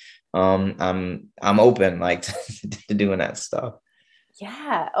fun, I'm open like to doing that stuff.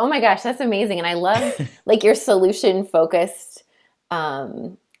 Yeah. Oh my gosh, that's amazing. And I love like your solution focused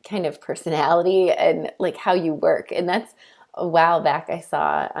kind of personality and like how you work. And that's a while back I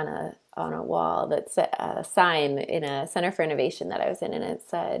saw on a wall that's a sign in a Center for Innovation that I was in, and it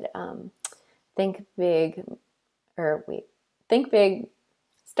said, think big, or wait, think big,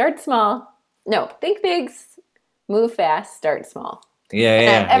 start small. No, think big, move fast, start small.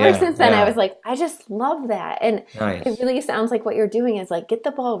 And ever since then, I was like, I just love that. And it Nice. really sounds like what you're doing is like get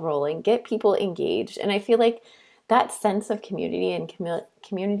the ball rolling, get people engaged. And I feel like that sense of community and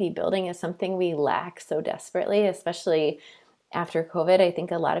community building is something we lack so desperately, especially after COVID. I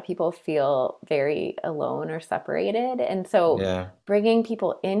think a lot of people feel very alone or separated. And so Yeah. bringing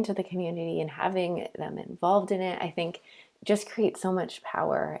people into the community and having them involved in it, I think just creates so much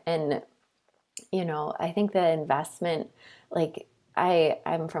power. And I think the investment, like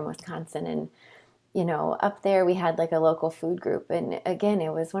I'm from Wisconsin, and up there we had like a local food group, and again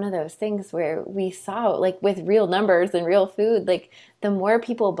it was one of those things where we saw like with real numbers and real food, like the more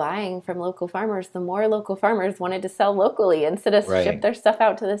people buying from local farmers, the more local farmers wanted to sell locally instead of ship Right. their stuff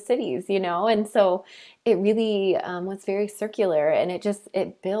out to the cities, and so it really was very circular, and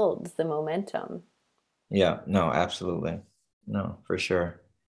it builds the momentum. Yeah. No, absolutely. No, for sure.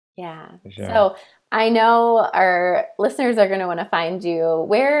 Yeah. For sure. So I know our listeners are going to want to find you.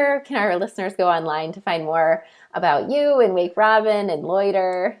 Where can our listeners go online to find more about you and Wake Robin and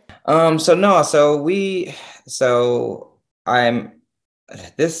Loiter? So no, so I'm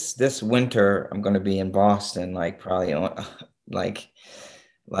this winter I'm going to be in Boston, like probably on like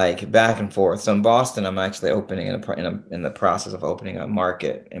like back and forth. So in Boston, I'm actually opening in the process of opening a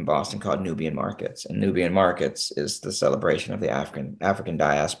market in Boston called Nubian Markets. And Nubian Markets is the celebration of the African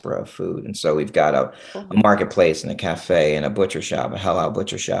diaspora of food. And so we've got a Cool. marketplace and a cafe and a butcher shop, a halal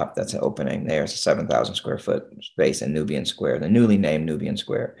butcher shop that's opening there. It's a 7,000 square foot space in Nubian Square, the newly named Nubian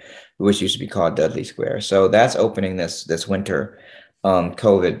Square, which used to be called Dudley Square. So that's opening this winter.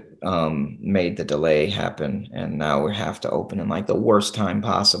 COVID made the delay happen, and now we have to open in like the worst time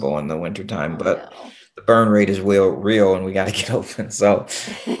possible in the winter time. Oh But no. the burn rate is real, and we got to get open. So,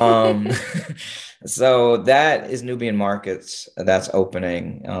 um, so that is Nubian Markets. That's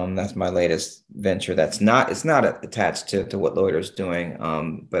opening. That's my latest venture. It's not attached to what Loiter's doing.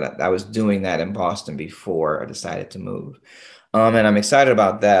 But I was doing that in Boston before I decided to move. And I'm excited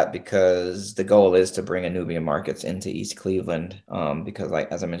about that because the goal is to bring a Nubian Markets into East Cleveland. Because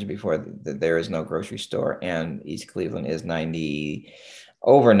like, as I mentioned before, there is no grocery store, and East Cleveland is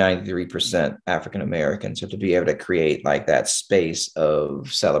over 93% African American. So to be able to create like that space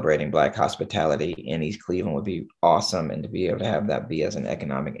of celebrating Black hospitality in East Cleveland would be awesome. And to be able to have that be as an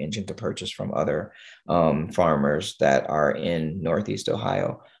economic engine to purchase from other farmers that are in Northeast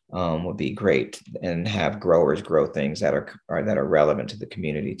Ohio would be great, and have growers grow things that are relevant to the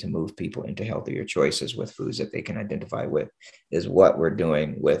community to move people into healthier choices with foods that they can identify with, is what we're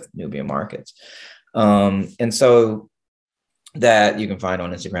doing with Nubian Markets. And so that you can find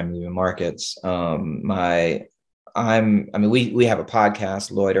on Instagram, Nubian Markets. We have a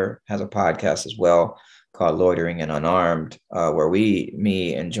podcast. Loiter has a podcast as well called Loitering and Unarmed, where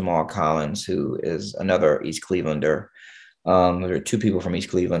me and Jamal Collins, who is another East Clevelander, there are two people from East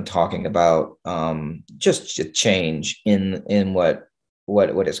Cleveland talking about just a change in what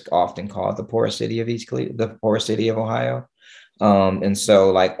is often called the poor city of the poor city of Ohio. And so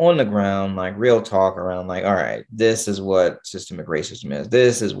like on the ground, like real talk around like, all right, this is what systemic racism is.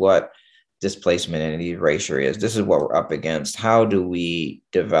 This is what displacement and erasure is. This is what we're up against. How do we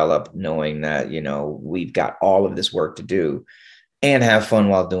develop knowing that, we've got all of this work to do, and have fun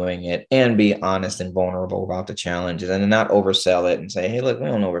while doing it, and be honest and vulnerable about the challenges, and not oversell it and say, hey, look, we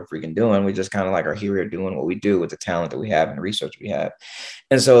don't know what we're freaking doing. We just kind of like are here doing what we do with the talent that we have and the research we have.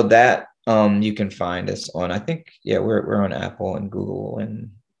 And so that you can find us on, I think, we're on Apple and Google and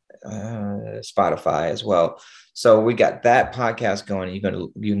Spotify as well. So we got that podcast going. You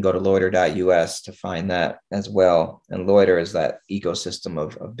can go to loiter.us to find that as well. And Loiter is that ecosystem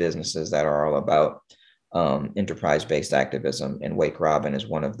of businesses that are all about enterprise-based activism, and Wake Robin is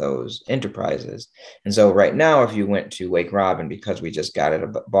one of those enterprises. And so right now, if you went to Wake Robin, because we just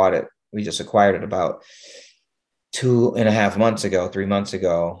we just acquired it about 2.5 months ago, 3 months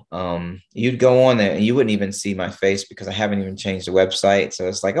ago, you'd go on there and you wouldn't even see my face because I haven't even changed the website. So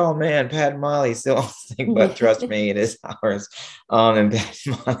it's like, oh man, Pat and Molly still on the thing, but trust me, it is ours. And Pat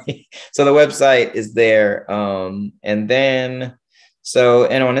and Molly. So the website is there. And on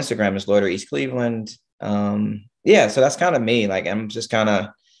Instagram it's Loiter East Cleveland. So that's kind of me. Like, I'm just kind of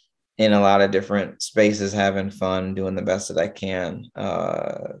in a lot of different spaces, having fun, doing the best that I can,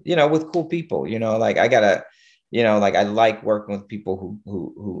 with cool people, like I gotta, like I like working with people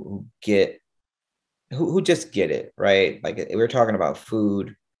who just get it, right? Like we're talking about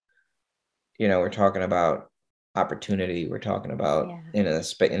food, we're talking about opportunity, we're talking about in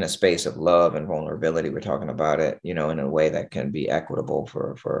a space of love and vulnerability, we're talking about it, in a way that can be equitable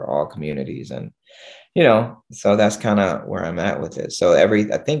for all communities. And so that's kind of where I'm at with it. So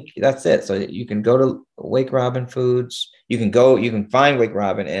I think that's it. So you can go to Wake Robin Foods. You can find Wake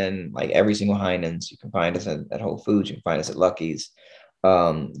Robin in like every single Heinen's. You can find us at Whole Foods. You can find us at Lucky's.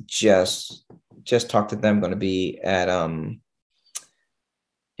 Just talk to them. Going to be at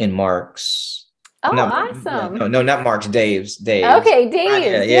in Mark's. Oh, awesome. No, not Mark's, Dave's. Okay,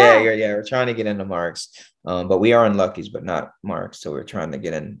 Dave's. Yeah. We're trying to get into Mark's. But we are in Lucky's, but not Mark's. So we're trying to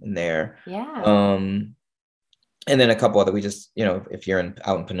get in there. Yeah. And then a couple other, we just, if you're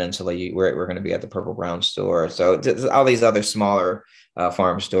out in Peninsula, we're going to be at the Purple Brown store. So all these other smaller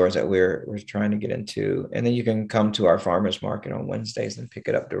farm stores that we're trying to get into. And then you can come to our farmers market on Wednesdays and pick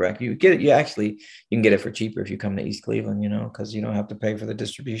it up direct. You get it. You can get it for cheaper if you come to East Cleveland, because you don't have to pay for the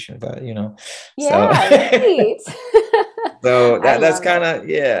distribution, but Yeah, right. So that's kind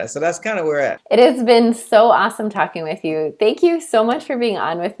of, so that's kind of where we're at. It has been so awesome talking with you. Thank you so much for being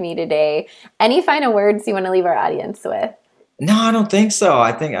on with me today. Any final words you want to leave our audience with? No, I don't think so.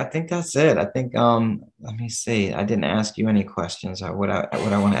 I think that's it. I think let me see. I didn't ask you any questions. Would I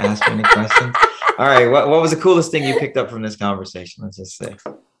want to ask you any questions? All right. What was the coolest thing you picked up from this conversation? Let's just say.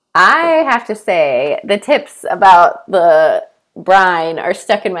 I have to say the tips about the brine are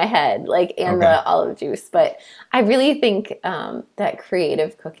stuck in my head, like, and Okay. the olive juice. But I really think that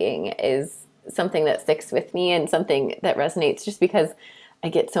creative cooking is something that sticks with me and something that resonates, just because I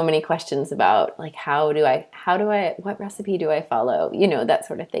get so many questions about, like, what recipe do I follow, that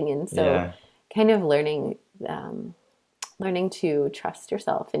sort of thing. And so Yeah. kind of learning to trust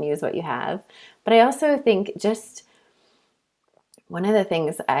yourself and use what you have. But I also think just one of the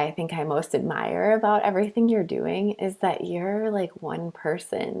things I think I most admire about everything you're doing is that you're like one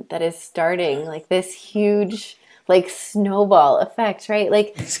person that is starting like this huge like snowball effect, right?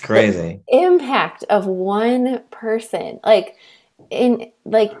 Like It's the crazy. impact of one person,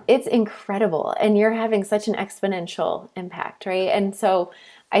 it's incredible, and you're having such an exponential impact, right? And so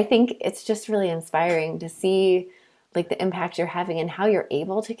I think it's just really inspiring to see like the impact you're having and how you're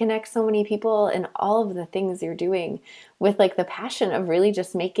able to connect so many people and all of the things you're doing with like the passion of really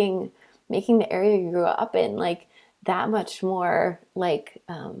just making the area you grew up in like that much more like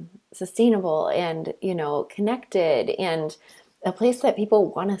sustainable and connected and a place that people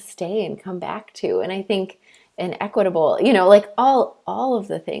want to stay and come back to. And I think and equitable, like all of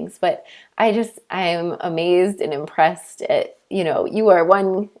the things. But I am amazed and impressed at, you are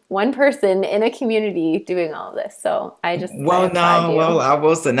one person in a community doing all of this. So I Well, applaud no, well, you. I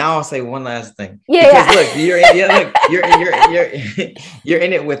will say now. I'll say one last thing Yeah, because look, yeah. you're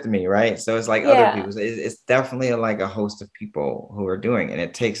in it with me, right? So it's like other Yeah. people. It's definitely like a host of people who are doing, it. And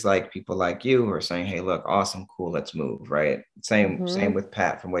it takes like people like you who are saying, "Hey, look, awesome, cool, let's move." Right? Same Hmm. with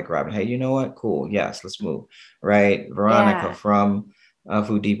Pat from Wake Robin. Hey, you know what? Cool, yes, let's move. Right? Veronica Yeah. from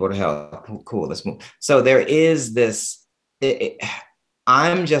Food Depot to Health. Cool, let's move. So there is this.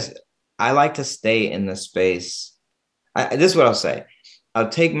 I'm just. I like to stay in the space. This is what I'll say. I'll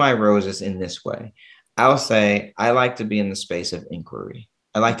take my roses in this way. I'll say I like to be in the space of inquiry.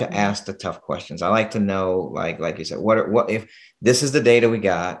 I like to Hmm. ask the tough questions. I like to know, like you said, what if this is the data we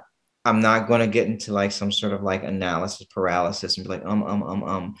got? I'm not going to get into like some sort of like analysis paralysis and be like,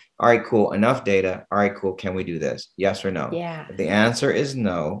 All right, cool. Enough data. All right, cool. Can we do this? Yes or no? Yeah. If the answer is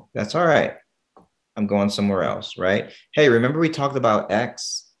no, that's all right. I'm going somewhere else, right? Hey, remember we talked about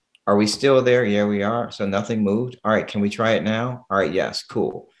X? Are we still there? Yeah, we are. So nothing moved. All right, can we try it now? All right, yes,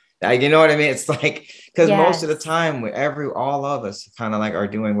 cool. You know what I mean? It's like because most of the Yes. time, all of us kind of like are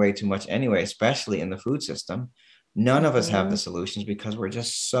doing way too much anyway, especially in the food system. None of us have the Hmm. solutions because we're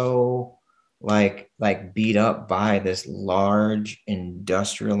just so like beat up by this large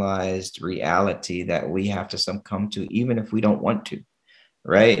industrialized reality that we have to succumb to, even if we don't want to.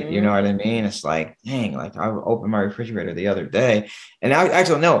 Right. You know Hmm. what I mean? It's like, dang, like I opened my refrigerator the other day and I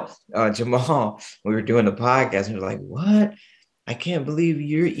actually know Jamal, we were doing the podcast and he was like, what? I can't believe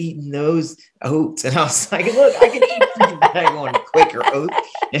you're eating those oats. And I was like, look, I can eat freaking bag on Quaker oats.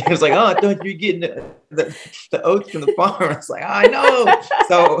 And he was like, oh, I thought you were getting the oats from the farm. I was like, I know.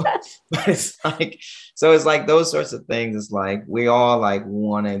 So, but it's like those sorts of things. It's like we all like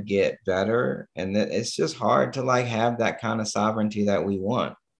want to get better. And it's just hard to like have that kind of sovereignty that we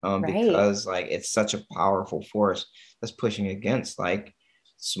want Right. because like it's such a powerful force that's pushing against like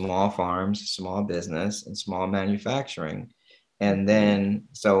small farms, small business, and small manufacturing. And Hmm. then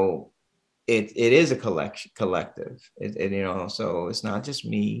so it is a collective. So it's not just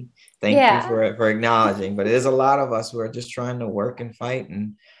me. Thank you Yeah. for acknowledging, but it is a lot of us who are just trying to work and fight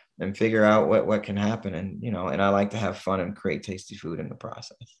and figure out what can happen. And and I like to have fun and create tasty food in the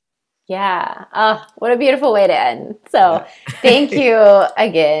process. Yeah. Oh, what a beautiful way to end. So Yeah. thank you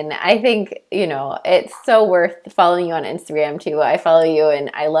again. I think, it's so worth following you on Instagram too. I follow you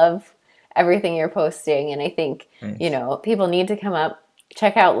and I love everything you're posting. And I think, Thanks. people need to come up,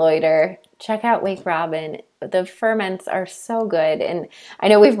 check out Loiter, check out Wake Robin. The ferments are so good. And I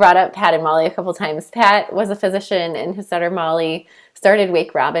know we've brought up Pat and Molly a couple times. Pat was a physician and his daughter Molly started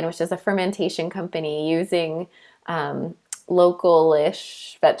Wake Robin, which is a fermentation company using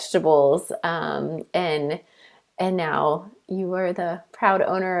local-ish vegetables, and now you are the proud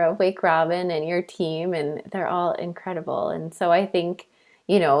owner of Wake Robin and your team, and they're all incredible. And so I think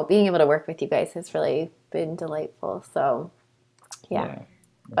being able to work with you guys has really been delightful. So yeah, Yeah.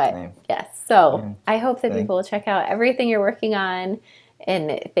 but Same. yes, so Yeah. I hope that Thank people will check out everything you're working on,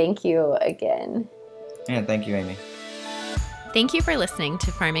 and thank you again. yeah, thank you, Amy. Thank you for listening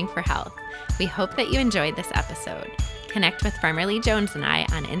to Farming for Health. We hope that you enjoyed this episode. Connect with Farmer Lee Jones and I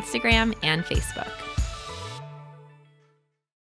on Instagram and Facebook.